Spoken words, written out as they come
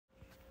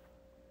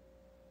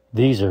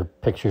These are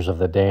pictures of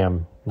the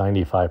dam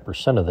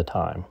 95% of the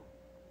time.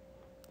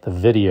 The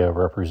video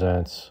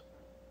represents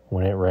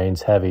when it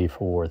rains heavy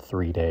for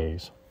 3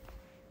 days.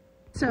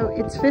 So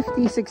it's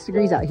 56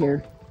 degrees out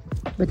here,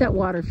 but that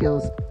water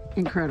feels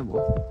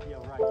incredible. Yeah,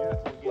 right. You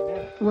have to get in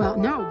it. Well,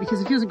 no,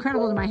 because it feels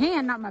incredible in my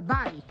hand, not my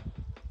body.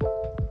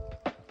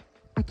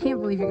 I can't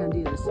believe you're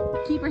gonna do this.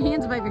 Keep your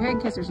hands above your head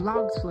because there's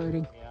logs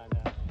floating. Yeah, I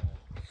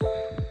know.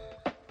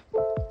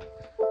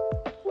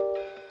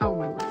 Oh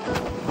my word.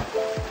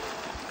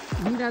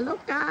 Mira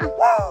loca.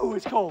 Whoa,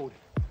 it's cold.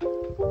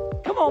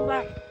 Come on,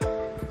 Mac.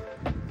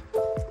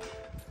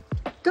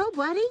 Go,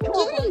 buddy.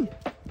 Get him.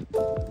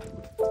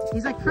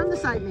 He's like from the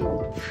side, maybe.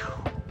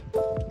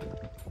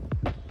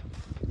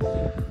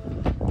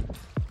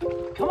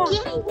 Come on.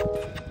 Get him.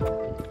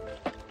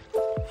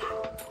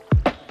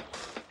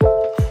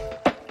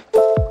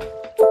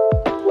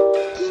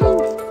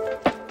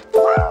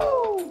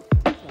 Woo!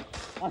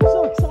 I'm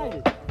so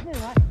excited. Come here,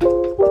 Mac.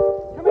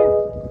 Come here.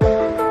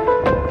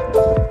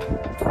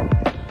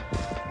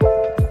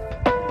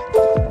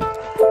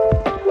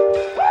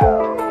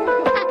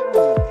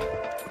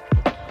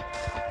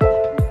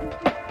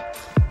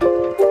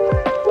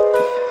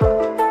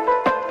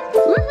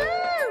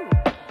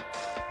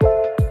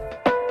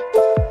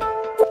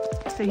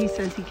 So he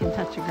says he can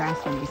touch the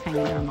grass when he's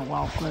hanging there on the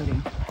wall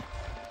floating.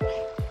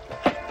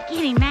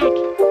 Get him, Mac.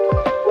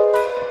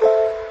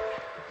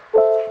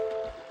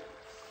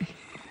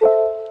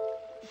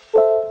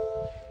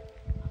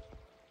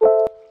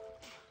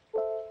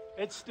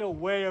 It's still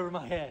way over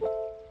my head.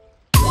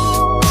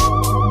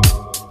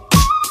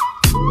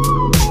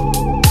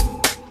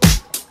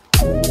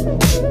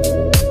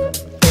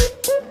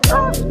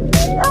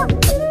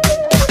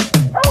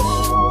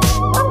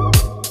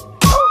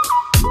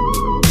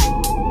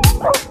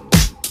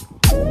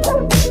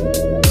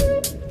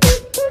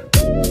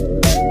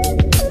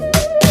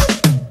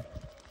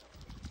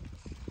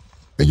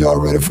 Are y'all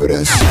ready for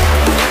this?